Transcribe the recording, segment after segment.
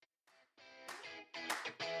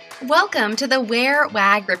Welcome to the Wear,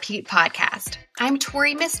 Wag, Repeat podcast. I'm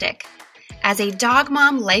Tori Mystic. As a dog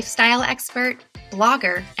mom lifestyle expert,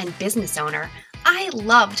 blogger, and business owner, I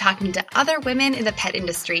love talking to other women in the pet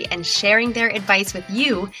industry and sharing their advice with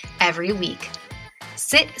you every week.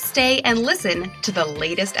 Sit, stay, and listen to the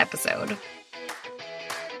latest episode.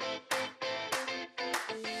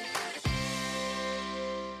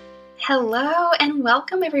 Hello and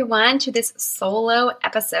welcome everyone to this solo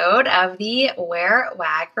episode of the Wear,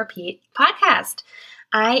 Wag, Repeat podcast.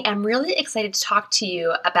 I am really excited to talk to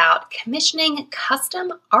you about commissioning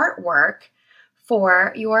custom artwork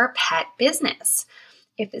for your pet business.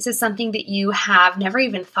 If this is something that you have never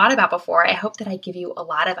even thought about before, I hope that I give you a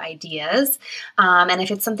lot of ideas. And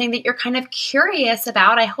if it's something that you're kind of curious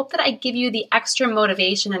about, I hope that I give you the extra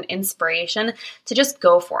motivation and inspiration to just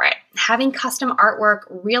go for it. Having custom artwork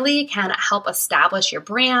really can help establish your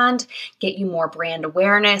brand, get you more brand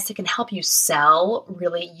awareness. It can help you sell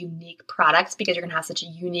really unique products because you're going to have such a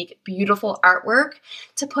unique, beautiful artwork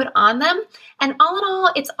to put on them. And all in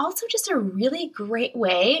all, it's also just a really great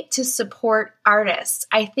way to support artists.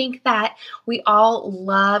 I think that we all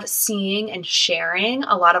love seeing and sharing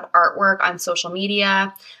a lot of artwork on social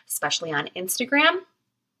media, especially on Instagram.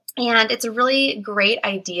 And it's a really great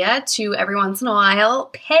idea to every once in a while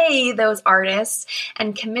pay those artists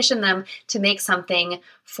and commission them to make something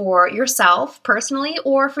for yourself personally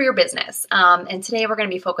or for your business. And today we're going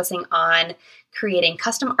to be focusing on creating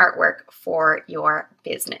custom artwork for your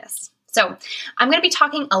business. So I'm going to be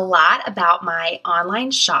talking a lot about my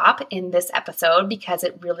online shop in this episode because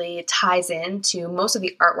it really ties into most of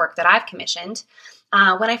the artwork that I've commissioned.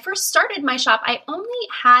 When I first started my shop, I only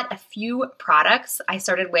had a few products. I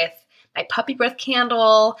started with my puppy breath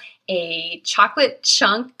candle, a chocolate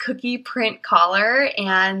chunk cookie print collar,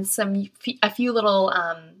 and a few little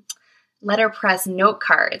letterpress note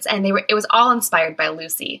cards, and it was all inspired by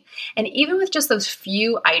Lucy. And even with just those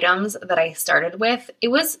few items that I started with, it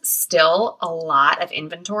was still a lot of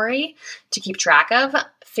inventory to keep track of,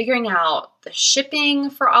 figuring out the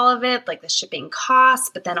shipping for all of it, like the shipping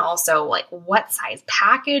costs, but then also like what size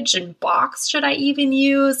package and box should I even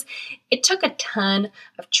use? It took a ton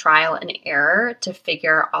of trial and error to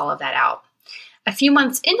figure all of that out. A few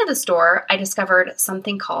months into the store, I discovered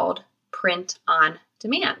something called print on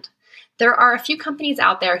demand. There are a few companies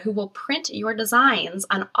out there who will print your designs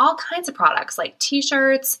on all kinds of products like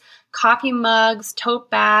t-shirts, coffee mugs,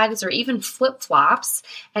 tote bags, or even flip-flops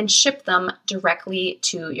and ship them directly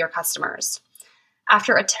to your customers.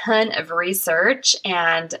 After a ton of research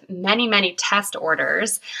and many, many test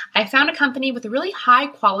orders, I found a company with really high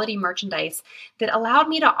quality merchandise that allowed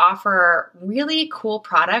me to offer really cool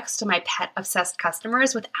products to my pet-obsessed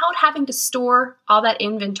customers without having to store all that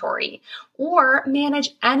inventory or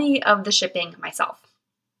manage any of the shipping myself.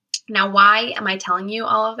 Now, why am I telling you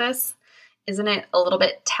all of this? Isn't it a little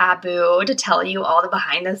bit taboo to tell you all the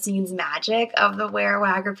behind-the-scenes magic of the Wear,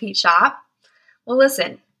 Wag, Repeat shop? Well,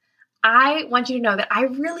 listen. I want you to know that I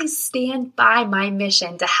really stand by my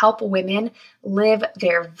mission to help women live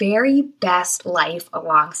their very best life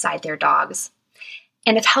alongside their dogs.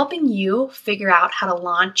 And if helping you figure out how to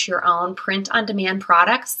launch your own print-on-demand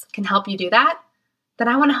products can help you do that, then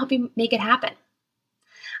I want to help you make it happen.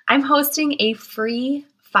 I'm hosting a free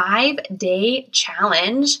 5-day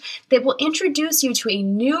challenge that will introduce you to a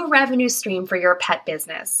new revenue stream for your pet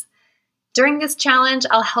business. During this challenge,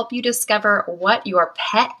 I'll help you discover what your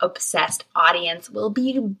pet-obsessed audience will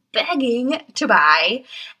be begging to buy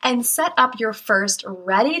and set up your first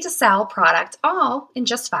ready-to-sell product all in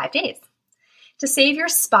just 5 days. To save your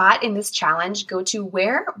spot in this challenge, go to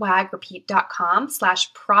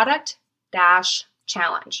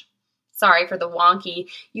wearwagrepeat.com/product-challenge. Sorry for the wonky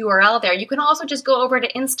URL there. You can also just go over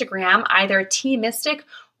to Instagram, either tmystic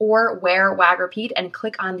or Wear, Wag, Repeat, and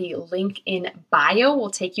click on the link in bio. We'll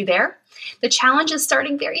take you there. The challenge is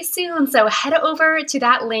starting very soon, so head over to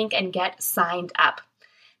that link and get signed up.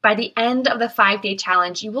 By the end of the 5-day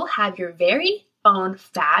challenge, you will have your very own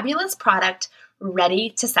fabulous product ready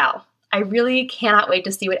to sell. I really cannot wait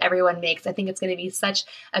to see what everyone makes. I think it's going to be such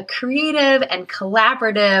a creative and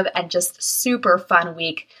collaborative and just super fun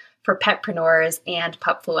week for petpreneurs and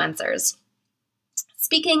pupfluencers.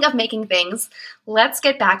 Speaking of making things, let's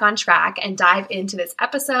get back on track and dive into this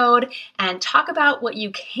episode and talk about what you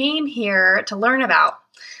came here to learn about,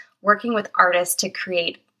 working with artists to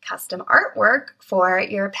create custom artwork for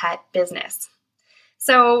your pet business.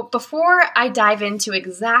 So before I dive into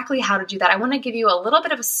exactly how to do that, I want to give you a little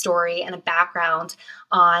bit of a story and a background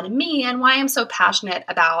on me and why I'm so passionate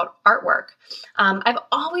about artwork. I've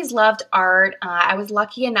always loved art. I was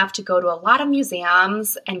lucky enough to go to a lot of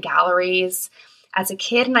museums and galleries, as a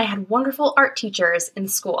kid, and I had wonderful art teachers in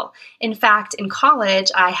school. In fact, in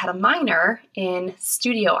college, I had a minor in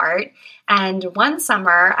studio art, and one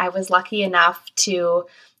summer I was lucky enough to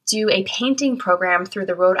do a painting program through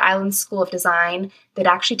the Rhode Island School of Design that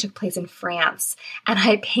actually took place in France. And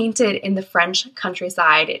I painted in the French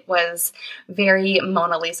countryside. It was very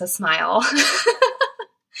Mona Lisa smile.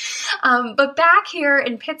 But back here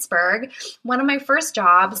in Pittsburgh, one of my first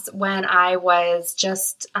jobs when I was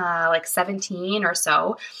just like 17 or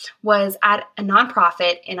so was at a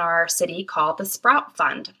nonprofit in our city called the Sprout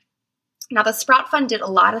Fund. Now, the Sprout Fund did a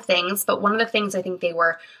lot of things, but one of the things I think they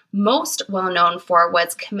were most well known for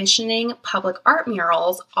was commissioning public art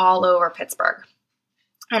murals all over Pittsburgh.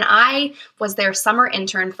 And I was their summer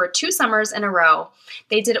intern for 2 summers in a row.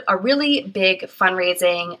 They did a really big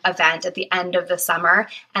fundraising event at the end of the summer,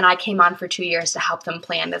 and I came on for 2 years to help them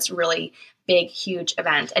plan this really big, huge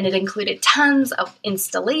event. And it included tons of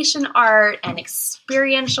installation art and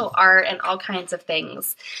experiential art and all kinds of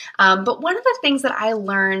things. But one of the things that I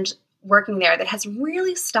learned working there that has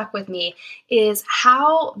really stuck with me is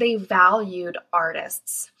how they valued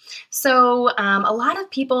artists. So a lot of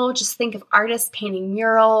people just think of artists painting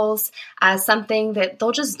murals as something that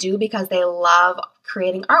they'll just do because they love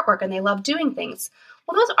creating artwork and they love doing things.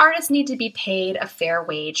 Well, those artists need to be paid a fair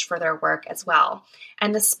wage for their work as well.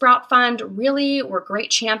 And the Sprout Fund really were great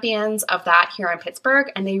champions of that here in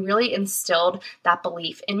Pittsburgh, and they really instilled that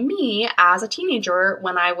belief in me as a teenager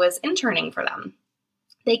when I was interning for them.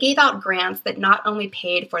 They gave out grants that not only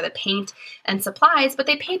paid for the paint and supplies, but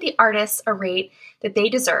they paid the artists a rate that they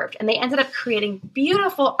deserved. And they ended up creating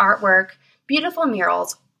beautiful artwork, beautiful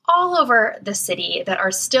murals all over the city that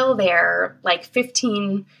are still there like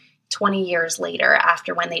 15, 20 years later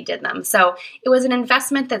after when they did them. So it was an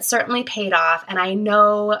investment that certainly paid off. And I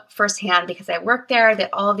know firsthand because I worked there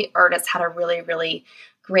that all of the artists had a really, really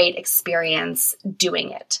great experience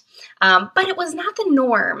doing it. But it was not the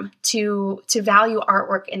norm to value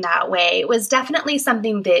artwork in that way. It was definitely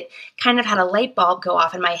something that kind of had a light bulb go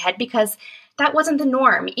off in my head because that wasn't the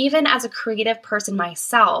norm. Even as a creative person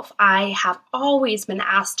myself, I have always been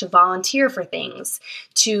asked to volunteer for things,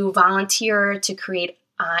 to volunteer to create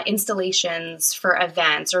installations for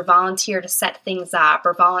events, or volunteer to set things up,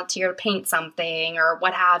 or volunteer to paint something, or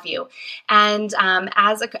what have you. And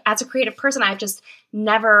as a creative person, I've just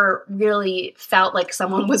never really felt like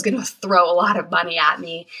someone was going to throw a lot of money at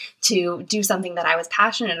me to do something that I was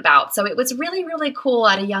passionate about. So it was really, really cool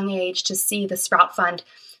at a young age to see the Sprout Fund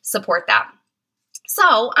support that.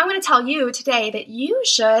 So I'm going to tell you today that you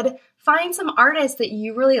should find some artists that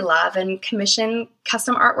you really love and commission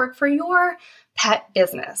custom artwork for your pet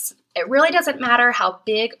business. It really doesn't matter how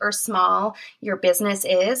big or small your business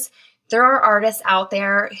is. There are artists out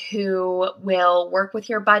there who will work with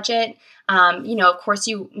your budget. Of course,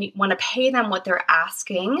 you want to pay them what they're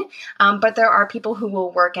asking, but there are people who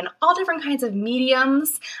will work in all different kinds of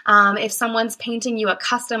mediums. If someone's painting you a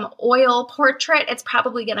custom oil portrait, it's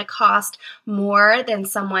probably going to cost more than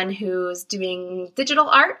someone who's doing digital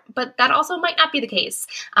art, but that also might not be the case.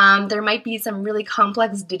 There might be some really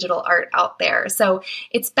complex digital art out there. So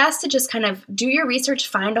it's best to just kind of do your research,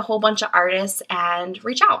 find a whole bunch of artists, and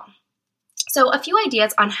reach out. So a few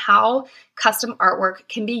ideas on how custom artwork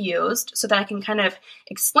can be used so that I can kind of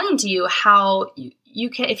explain to you how you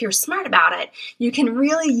can, if you're smart about it, you can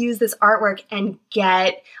really use this artwork and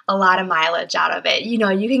get a lot of mileage out of it. You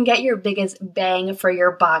can get your biggest bang for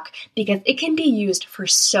your buck because it can be used for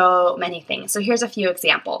so many things. So here's a few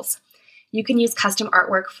examples. You can use custom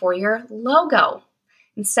artwork for your logo.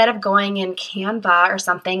 Instead of going in Canva or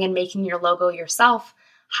something and making your logo yourself,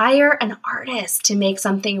 hire an artist to make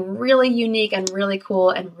something really unique and really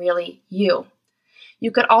cool and really you.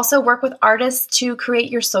 You could also work with artists to create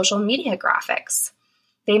your social media graphics.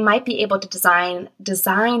 They might be able to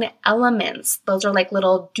design elements. Those are like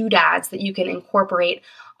little doodads that you can incorporate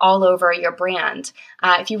all over your brand.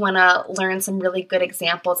 If you want to learn some really good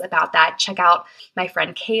examples about that, check out my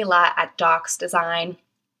friend Kayla at Docs Design.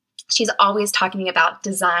 She's always talking about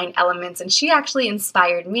design elements, and she actually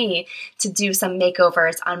inspired me to do some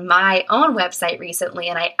makeovers on my own website recently,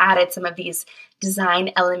 and I added some of these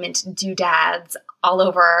design element doodads all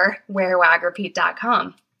over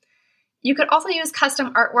wearwagrepeat.com. You could also use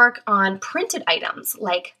custom artwork on printed items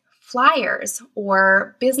like flyers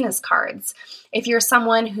or business cards. If you're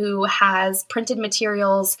someone who has printed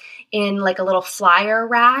materials in like a little flyer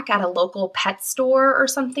rack at a local pet store or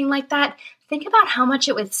something like that, think about how much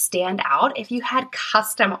it would stand out if you had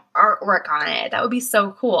custom artwork on it. That would be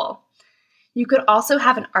so cool. You could also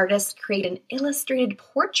have an artist create an illustrated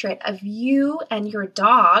portrait of you and your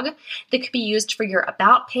dog that could be used for your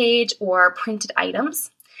About page or printed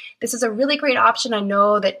items. This is a really great option. I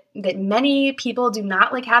know that many people do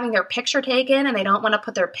not like having their picture taken and they don't want to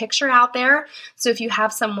put their picture out there. So if you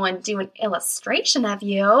have someone do an illustration of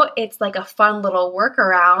you, it's like a fun little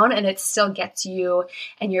workaround, and it still gets you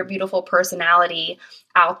and your beautiful personality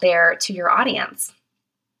out there to your audience.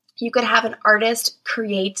 You could have an artist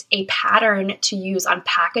create a pattern to use on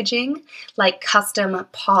packaging, like custom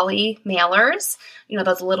poly mailers,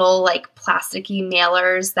 those little like plasticky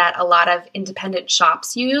mailers that a lot of independent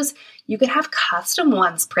shops use. You could have custom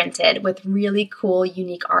ones printed with really cool,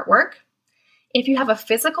 unique artwork. If you have a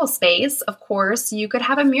physical space, of course, you could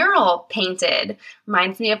have a mural painted.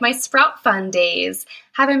 Reminds me of my Sprout Fun days.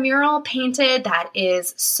 Have a mural painted that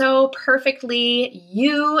is so perfectly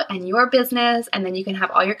you and your business, and then you can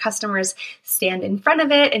have all your customers stand in front of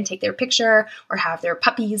it and take their picture, or have their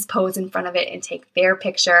puppies pose in front of it and take their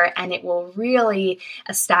picture, and it will really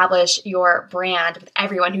establish your brand with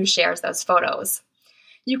everyone who shares those photos.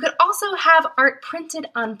 You could also have art printed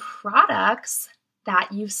on products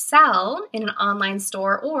that you sell in an online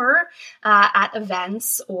store or at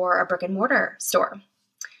events or a brick and mortar store.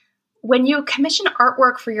 When you commission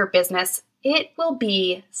artwork for your business, it will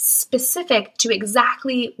be specific to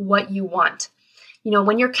exactly what you want.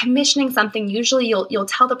 When you're commissioning something, usually you'll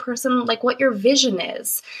tell the person like what your vision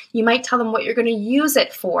is. You might tell them what you're going to use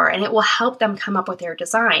it for, and it will help them come up with their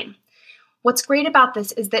design. What's great about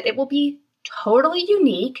this is that it will be totally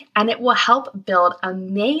unique, and it will help build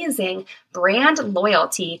amazing brand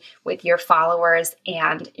loyalty with your followers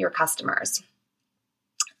and your customers.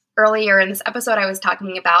 Earlier in this episode, I was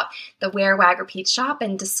talking about the Wear, Wag, Repeat shop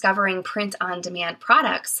and discovering print-on-demand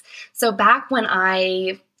products. So back when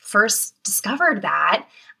I first discovered that,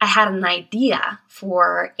 I had an idea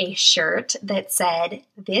for a shirt that said,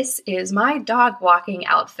 "This is my dog walking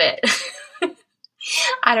outfit."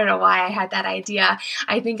 I don't know why I had that idea.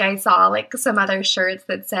 I think I saw like some other shirts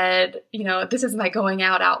that said, "This is my going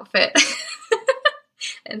out outfit."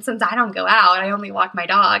 And since I don't go out, I only walk my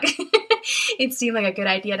dog. It seemed like a good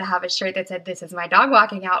idea to have a shirt that said, "This is my dog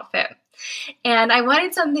walking outfit." And I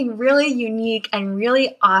wanted something really unique and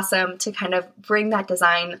really awesome to kind of bring that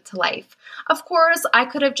design to life. Of course, I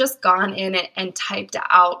could have just gone in it and typed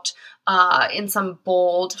out in some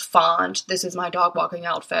bold font, "This is my dog walking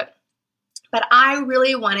outfit." But I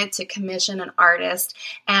really wanted to commission an artist,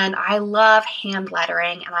 and I love hand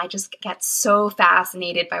lettering, and I just get so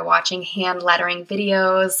fascinated by watching hand lettering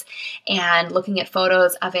videos and looking at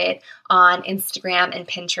photos of it on Instagram and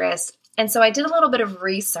Pinterest. And so I did a little bit of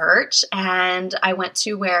research, and I went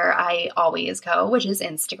to where I always go, which is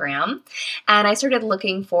Instagram, and I started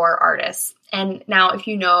looking for artists. And now, if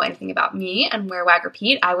you know anything about me and Wear, Wag,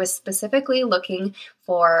 Repeat, I was specifically looking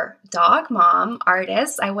for dog mom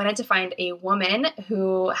artists. I wanted to find a woman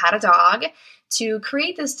who had a dog to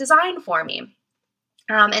create this design for me.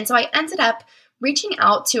 And so I ended up reaching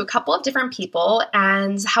out to a couple of different people,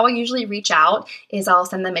 and how I usually reach out is I'll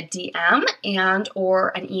send them a DM and or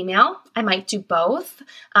an email. I might do both.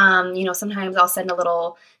 Sometimes I'll send a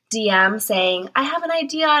little DM saying, "I have an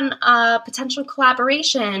idea on a potential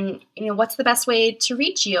collaboration. What's the best way to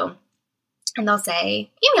reach you?" And they'll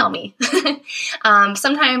say, "Email me."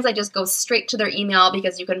 Sometimes I just go straight to their email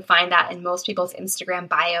because you can find that in most people's Instagram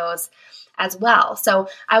bios as well. So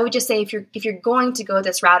I would just say if you're going to go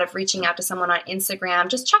this route of reaching out to someone on Instagram,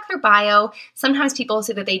 just check their bio. Sometimes people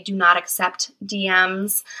say that they do not accept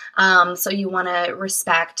DMs, so you want to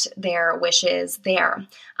respect their wishes there.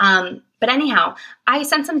 But anyhow, I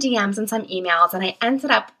sent some DMs and some emails, and I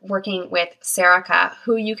ended up working with Serica,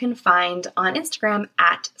 who you can find on Instagram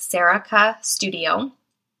at Serica Studio.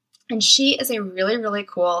 And she is a really, really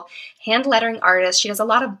cool hand lettering artist. She does a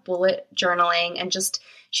lot of bullet journaling, and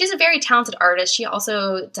she's a very talented artist. She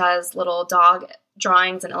also does little dog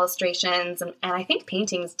drawings and illustrations and I think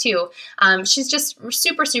paintings too. She's just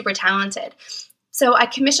super, super talented. So I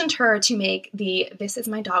commissioned her to make the "This is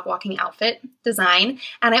my dog walking outfit" design.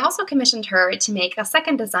 And I also commissioned her to make a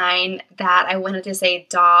second design that I wanted to say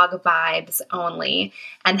dog vibes only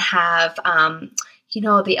and have,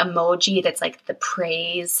 the emoji that's like the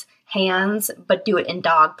praise hands, but do it in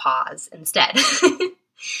dog paws instead.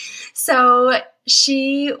 So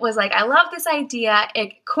she was like, "I love this idea."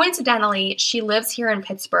 Coincidentally, she lives here in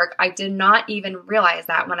Pittsburgh. I did not even realize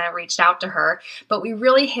that when I reached out to her, but we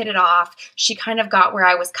really hit it off. She kind of got where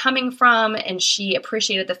I was coming from, and she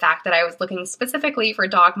appreciated the fact that I was looking specifically for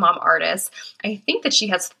dog mom artists. I think that she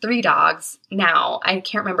has 3 dogs now. I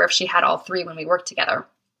can't remember if she had all 3 when we worked together,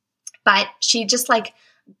 but she just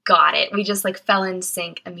got it. We just fell in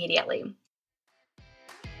sync immediately.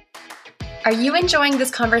 Are you enjoying this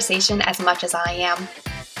conversation as much as I am?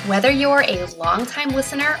 Whether you're a longtime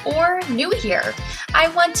listener or new here, I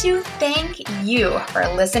want to thank you for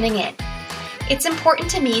listening in. It's important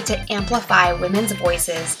to me to amplify women's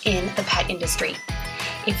voices in the pet industry.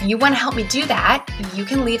 If you want to help me do that, you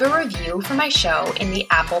can leave a review for my show in the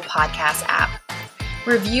Apple Podcast app.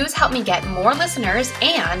 Reviews help me get more listeners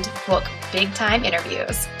and book big-time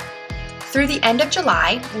interviews. Through the end of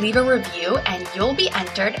July, leave a review and you'll be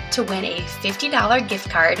entered to win a $50 gift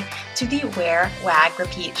card to the Wear, Wag,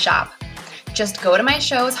 Repeat shop. Just go to my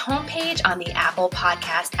show's homepage on the Apple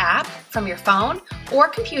Podcast app from your phone or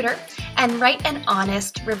computer and write an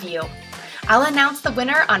honest review. I'll announce the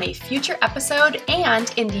winner on a future episode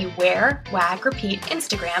and in the Wear, Wag, Repeat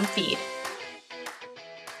Instagram feed.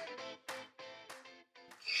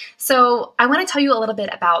 So I want to tell you a little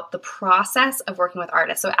bit about the process of working with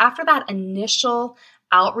artists. So after that initial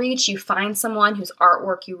outreach, you find someone whose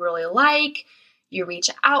artwork you really like, you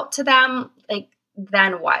reach out to them,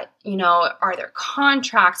 then what? Are there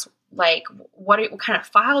contracts? What kind of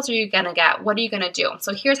files are you going to get? What are you going to do?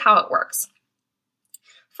 So here's how it works.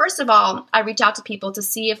 First of all, I reach out to people to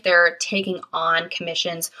see if they're taking on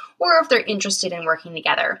commissions or if they're interested in working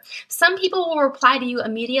together. Some people will reply to you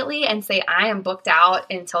immediately and say, I am booked out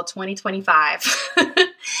until 2025.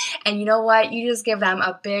 And you know what? You just give them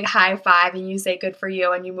a big high five and you say, good for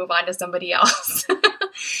you, and you move on to somebody else.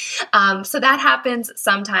 So that happens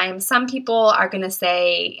sometimes. Some people are going to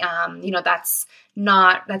say,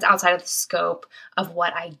 that's outside of the scope of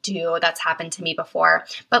what I do. That's happened to me before.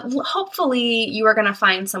 But hopefully you are going to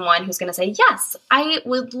find someone who's going to say, yes, I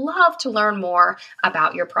would love to learn more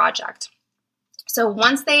about your project. So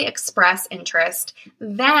once they express interest,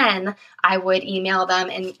 then I would email them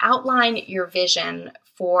and outline your vision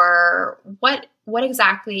for what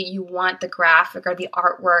exactly you want the graphic or the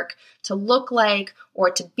artwork to look like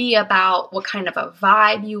or to be about, what kind of a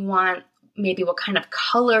vibe you want, maybe what kind of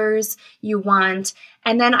colors you want.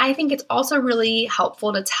 And then I think it's also really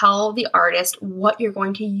helpful to tell the artist what you're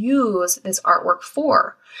going to use this artwork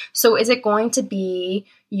for. So is it going to be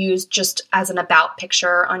used just as an about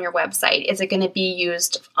picture on your website? Is it going to be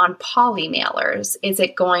used on poly mailers? Is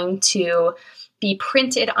it going to be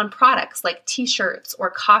printed on products like t-shirts or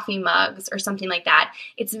coffee mugs or something like that?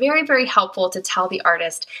 It's very, very helpful to tell the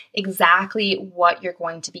artist exactly what you're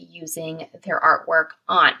going to be using their artwork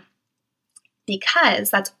on, because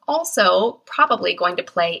that's also probably going to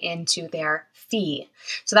play into their fee.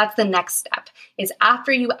 So that's the next step, is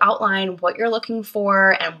after you outline what you're looking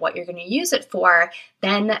for and what you're going to use it for,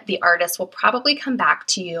 then the artist will probably come back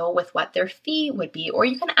to you with what their fee would be, or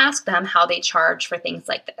you can ask them how they charge for things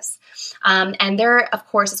like this. And there, of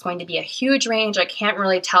course, is going to be a huge range. I can't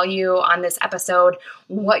really tell you on this episode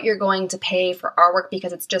what you're going to pay for artwork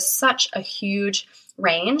because it's just such a huge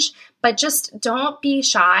range, but just don't be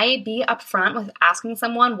shy. Be upfront with asking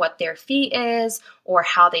someone what their fee is or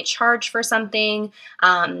how they charge for something.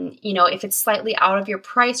 If it's slightly out of your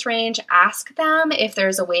price range, ask them if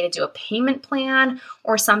there's a way to do a payment plan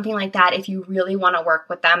or something like that if you really want to work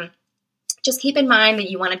with them. Just keep in mind that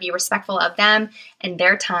you want to be respectful of them and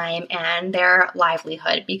their time and their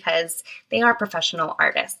livelihood because they are professional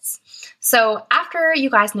artists. So after you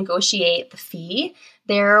guys negotiate the fee,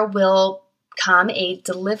 there will come a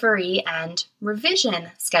delivery and revision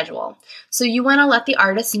schedule. So you want to let the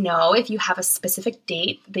artist know if you have a specific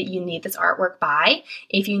date that you need this artwork by.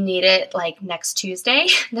 If you need it like next Tuesday,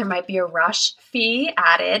 there might be a rush fee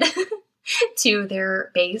added to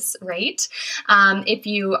their base rate. If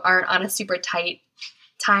you aren't on a super tight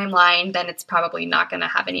timeline, then it's probably not going to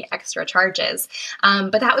have any extra charges.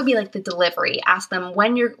 But that would be like the delivery. Ask them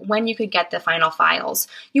when you could get the final files.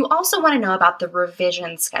 You also want to know about the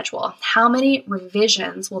revision schedule. How many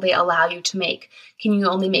revisions will they allow you to make? Can you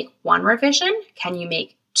only make one revision? Can you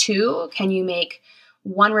make two? Can you make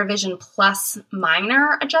one revision plus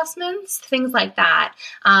minor adjustments? Things like that.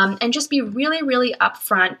 And just be really, really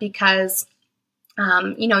upfront because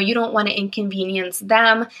you don't want to inconvenience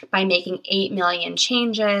them by making 8 million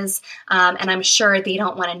changes. And I'm sure they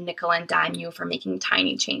don't want to nickel and dime you for making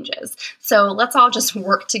tiny changes. So let's all just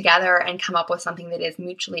work together and come up with something that is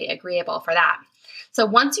mutually agreeable for that. So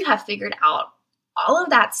once you have figured out all of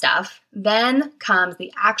that stuff, then comes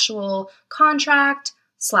the actual contract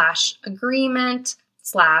 / agreement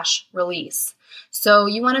 / release. So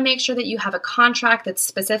you want to make sure that you have a contract that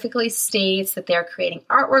specifically states that they're creating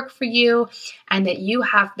artwork for you and that you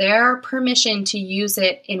have their permission to use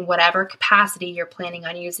it in whatever capacity you're planning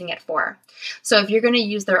on using it for. So if you're going to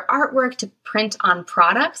use their artwork to print on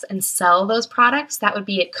products and sell those products, that would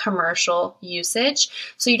be a commercial usage.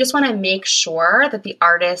 So you just want to make sure that the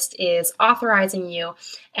artist is authorizing you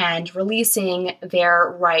and releasing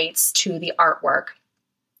their rights to the artwork.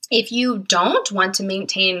 If you don't want to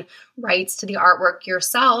maintain rights to the artwork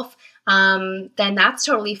yourself, then that's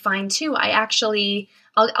totally fine too.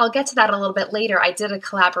 I'll get to that a little bit later. I did a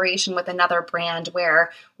collaboration with another brand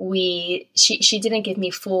where she didn't give me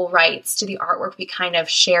full rights to the artwork. We kind of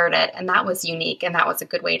shared it, and that was unique, and that was a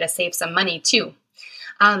good way to save some money too.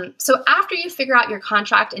 So after you figure out your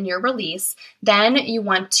contract and your release, then you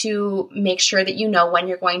want to make sure that you know when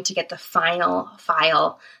you're going to get the final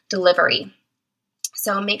file delivery.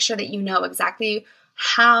 So make sure that you know exactly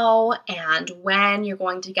how and when you're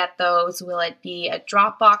going to get those. Will it be a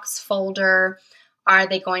Dropbox folder? Are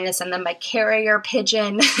they going to send them by carrier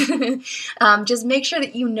pigeon? Just make sure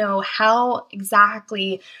that you know how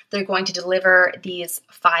exactly they're going to deliver these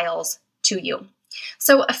files to you.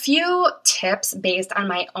 So a few tips based on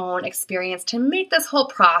my own experience to make this whole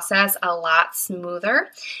process a lot smoother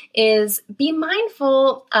is be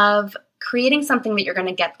mindful of creating something that you're going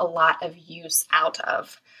to get a lot of use out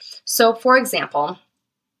of. So for example,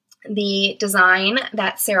 the design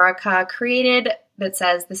that Serica created that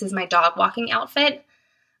says, "This is my dog walking outfit,"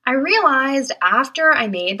 I realized after I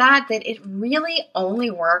made that it really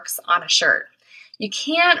only works on a shirt. You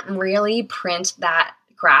can't really print that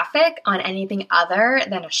graphic on anything other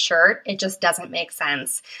than a shirt. It just doesn't make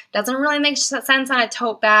sense. Doesn't really make sense on a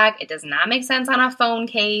tote bag. It does not make sense on a phone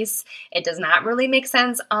case. It does not really make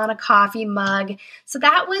sense on a coffee mug. So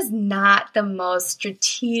that was not the most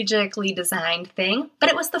strategically designed thing, but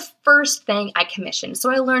it was the first thing I commissioned.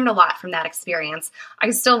 So I learned a lot from that experience.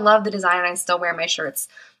 I still love the design and I still wear my shirts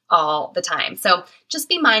all the time. So just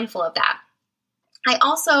be mindful of that. I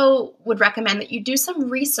also would recommend that you do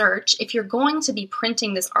some research. If you're going to be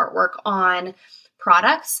printing this artwork on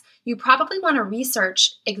products, you probably want to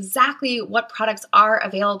research exactly what products are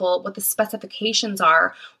available, what the specifications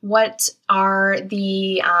are, what are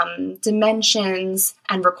the dimensions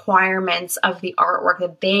and requirements of the artwork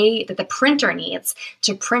that the printer needs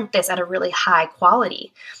to print this at a really high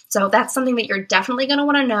quality. So that's something that you're definitely going to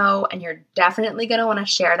want to know, and you're definitely going to want to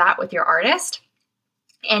share that with your artist.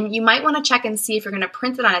 And you might want to check and see if you're going to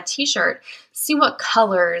print it on a t-shirt, see what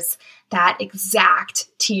colors that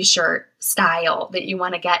exact t-shirt style that you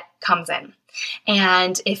want to get comes in.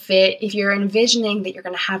 And if you're envisioning that you're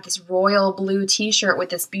going to have this royal blue t-shirt with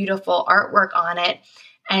this beautiful artwork on it,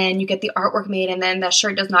 and you get the artwork made and then the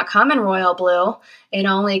shirt does not come in royal blue, it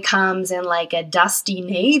only comes in like a dusty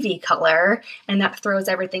navy color, and that throws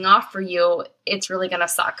everything off for you, it's really going to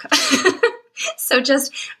suck. So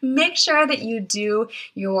just make sure that you do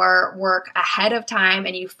your work ahead of time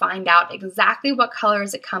and you find out exactly what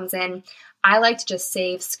colors it comes in. I like to just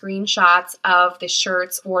save screenshots of the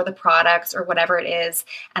shirts or the products or whatever it is,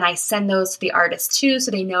 and I send those to the artist too so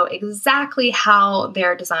they know exactly how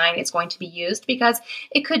their design is going to be used, because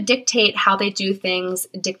it could dictate how they do things,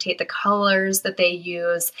 dictate the colors that they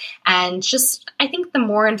use, and just I think the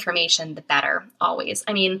more information, the better, always.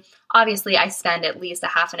 I mean, obviously, I spend at least a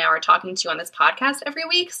half an hour talking to you on this podcast every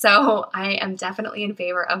week, so I am definitely in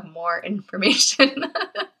favor of more information.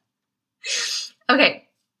 Okay.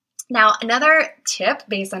 Now, another tip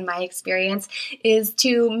based on my experience is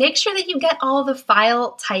to make sure that you get all the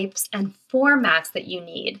file types and formats that you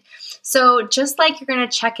need. So just like you're going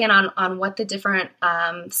to check in on what the different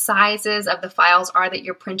sizes of the files are that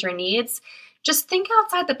your printer needs, just think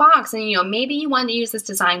outside the box and, maybe you want to use this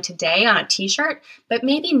design today on a t-shirt, but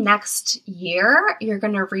maybe next year you're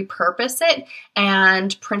going to repurpose it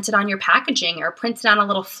and print it on your packaging or print it on a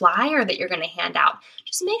little flyer that you're going to hand out.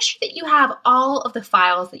 Just make sure that you have all of the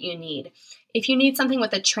files that you need. If you need something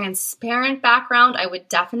with a transparent background, I would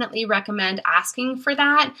definitely recommend asking for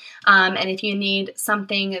that. And if you need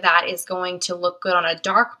something that is going to look good on a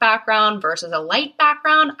dark background versus a light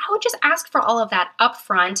background, I would just ask for all of that up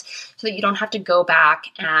front so that you don't have to go back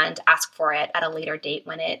and ask for it at a later date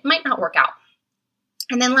when it might not work out.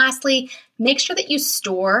 And then lastly, make sure that you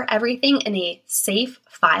store everything in a safe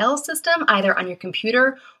file system, either on your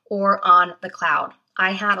computer or on the cloud.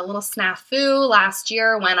 I had a little snafu last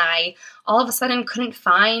year when I all of a sudden couldn't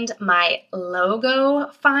find my logo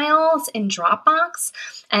files in Dropbox.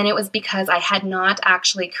 And it was because I had not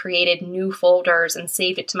actually created new folders and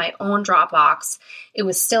saved it to my own Dropbox. It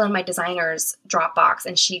was still in my designer's Dropbox,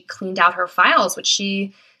 and she cleaned out her files, which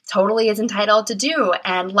she totally is entitled to do.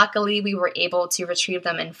 And luckily we were able to retrieve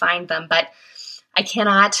them and find them. But I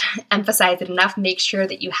cannot emphasize it enough. Make sure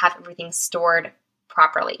that you have everything stored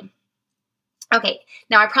properly. Okay,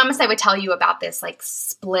 now I promised I would tell you about this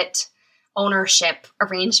split ownership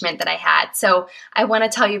arrangement that I had. So I want to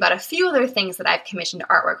tell you about a few other things that I've commissioned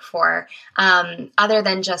artwork for, other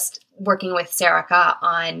than just working with Serica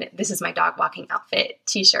on "This is my dog walking outfit"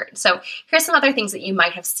 t-shirt. So here's some other things that you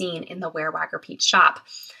might have seen in the Wear, Wag, Repeat shop.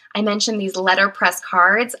 I mentioned these letterpress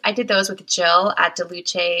cards. I did those with Jill at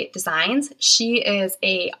Deluce Designs. She is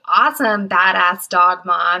a awesome, badass dog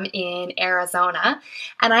mom in Arizona.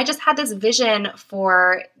 And I just had this vision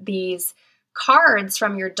for these cards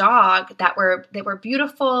from your dog that were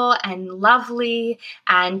beautiful and lovely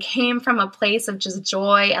and came from a place of just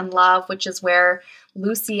joy and love, which is where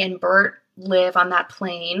Lucy and Bert live on that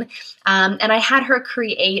plane. And I had her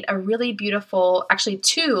create a really beautiful, actually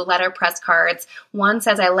 2 letterpress cards. One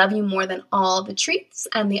says, "I love you more than all the treats."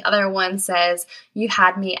 And the other one says, "You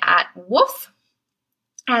had me at woof."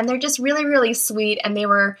 And they're just really, really sweet. And they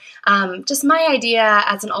were just my idea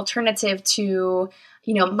as an alternative to,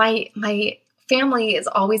 my family is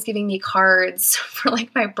always giving me cards for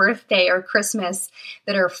like my birthday or Christmas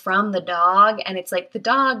that are from the dog. And it's like, the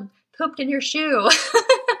dog pooped in your shoe.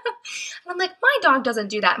 And I'm like, my dog doesn't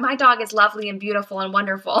do that. My dog is lovely and beautiful and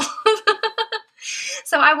wonderful.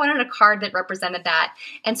 So I wanted a card that represented that.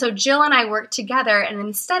 And so Jill and I worked together, and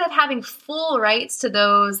instead of having full rights to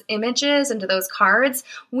those images and to those cards,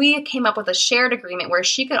 we came up with a shared agreement where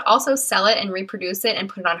she could also sell it and reproduce it and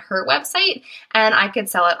put it on her website, and I could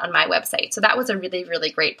sell it on my website. So that was a really,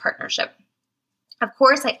 really great partnership. Of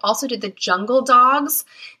course, I also did the Jungle Dogs.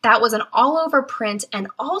 That was an all-over print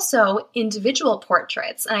and also individual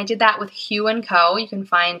portraits. And I did that with Hue & Co. You can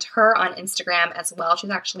find her on Instagram as well.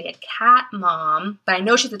 She's actually a cat mom, but I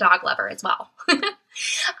know she's a dog lover as well.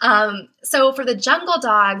 So for the Jungle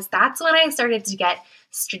Dogs, that's when I started to get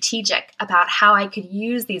strategic about how I could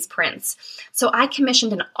use these prints. So I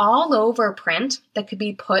commissioned an all-over print that could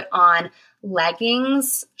be put on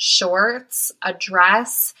leggings, shorts, a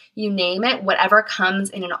dress, you name it, whatever comes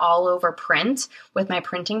in an all-over print with my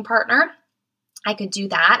printing partner. I could do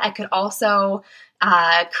that. I could also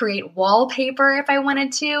create wallpaper if I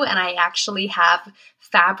wanted to, and I actually have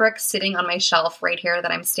fabric sitting on my shelf right here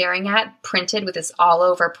that I'm staring at, printed with this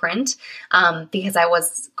all-over print, because I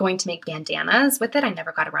was going to make bandanas with it. I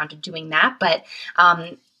never got around to doing that, but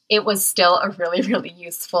it was still a really, really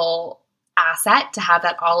useful asset to have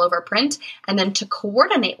that all over print. And then to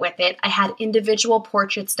coordinate with it, I had individual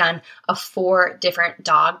portraits done of 4 different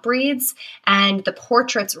dog breeds. And the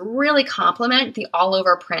portraits really complement the all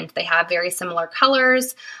over print. They have very similar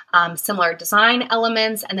colors, similar design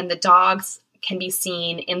elements, and then the dogs can be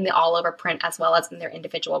seen in the all over print as well as in their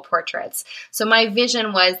individual portraits. So my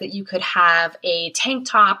vision was that you could have a tank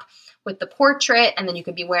top with the portrait, and then you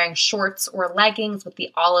could be wearing shorts or leggings with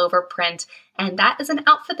the all over print. And that is an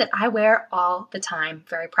outfit that I wear all the time,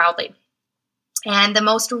 very proudly. And the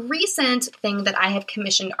most recent thing that I have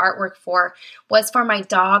commissioned artwork for was for my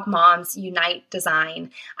Dog Moms Unite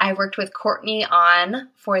design. I worked with Courtney on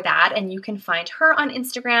for that, and you can find her on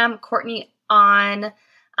Instagram, Courtney on,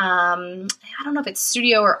 I don't know if it's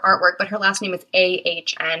studio or artwork, but her last name is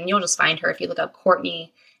AHN. You'll just find her if you look up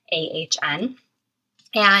Courtney AHN.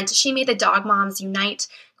 And she made the Dog Moms Unite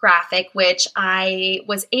graphic, which I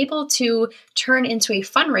was able to turn into a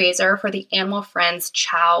fundraiser for the Animal Friends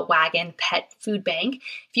Chow Wagon Pet Food Bank.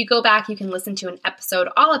 If you go back, you can listen to an episode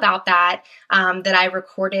all about that that I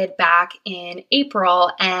recorded back in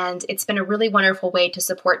April, and it's been a really wonderful way to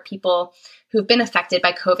support people who've been affected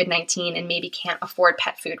by COVID-19 and maybe can't afford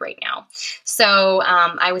pet food right now. So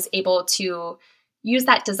I was able to use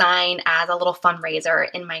that design as a little fundraiser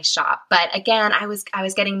in my shop. But again, I was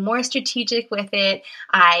getting more strategic with it.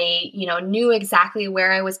 I, knew exactly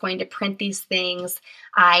where I was going to print these things.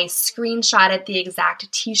 I screenshotted the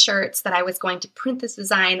exact t-shirts that I was going to print this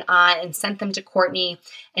design on and sent them to Courtney,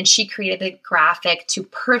 and she created the graphic to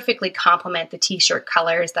perfectly complement the t-shirt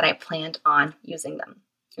colors that I planned on using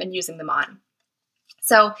them on.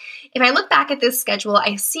 So if I look back at this schedule,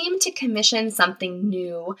 I seem to commission something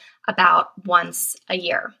new about once a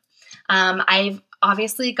year. I've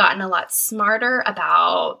obviously gotten a lot smarter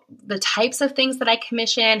about the types of things that I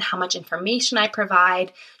commission, how much information I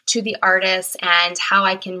provide to the artists, and how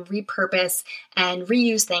I can repurpose and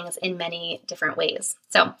reuse things in many different ways.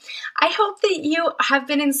 So I hope that you have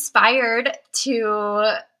been inspired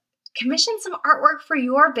to commission some artwork for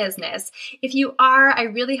your business. If you are, I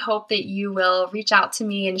really hope that you will reach out to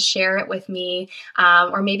me and share it with me,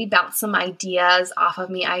 or maybe bounce some ideas off of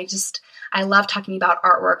me. I love talking about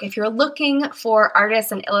artwork. If you're looking for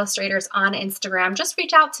artists and illustrators on Instagram, just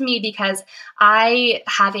reach out to me, because I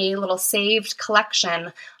have a little saved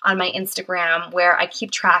collection on my Instagram where I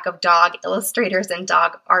keep track of dog illustrators and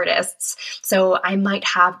dog artists. So I might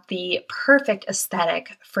have the perfect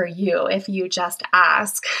aesthetic for you if you just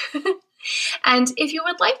ask. And if you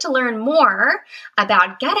would like to learn more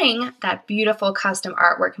about getting that beautiful custom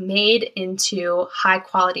artwork made into high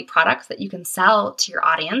quality products that you can sell to your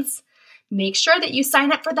audience, make sure that you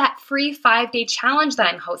sign up for that free 5-day challenge that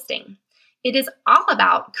I'm hosting. It is all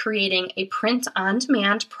about creating a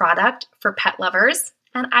print-on-demand product for pet lovers,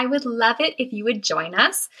 and I would love it if you would join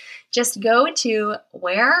us. Just go to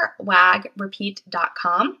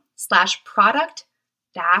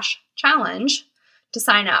wearwagrepeat.com/product-challenge to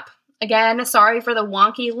sign up. Again, sorry for the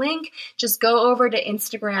wonky link. Just go over to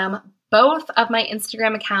Instagram. Both of my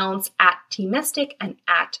Instagram accounts at TMystic and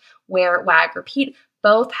at wearwagrepeat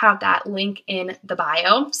both have that link in the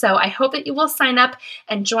bio. So I hope that you will sign up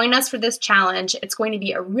and join us for this challenge. It's going to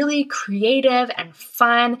be a really creative and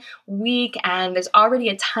fun week, and there's already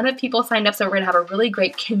a ton of people signed up, so we're going to have a really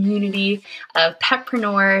great community of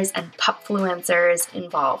petpreneurs and pupfluencers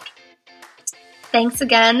involved. Thanks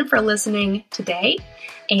again for listening today,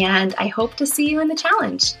 and I hope to see you in the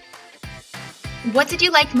challenge. What did you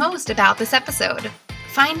like most about this episode?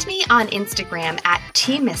 Find me on Instagram at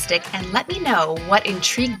TMystic and let me know what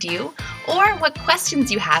intrigued you or what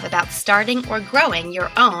questions you have about starting or growing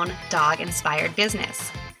your own dog-inspired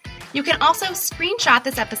business. You can also screenshot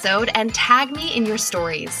this episode and tag me in your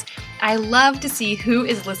stories. I love to see who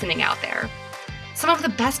is listening out there. Some of the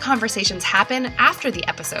best conversations happen after the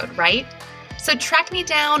episode, right? So track me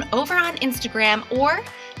down over on Instagram or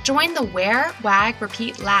join the Wear, Wag,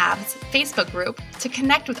 Repeat Labs Facebook group to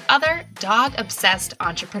connect with other dog-obsessed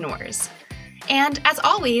entrepreneurs. And as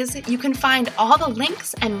always, you can find all the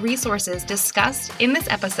links and resources discussed in this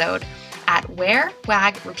episode at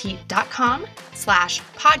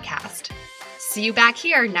wearwagrepeat.com/podcast. See you back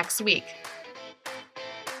here next week.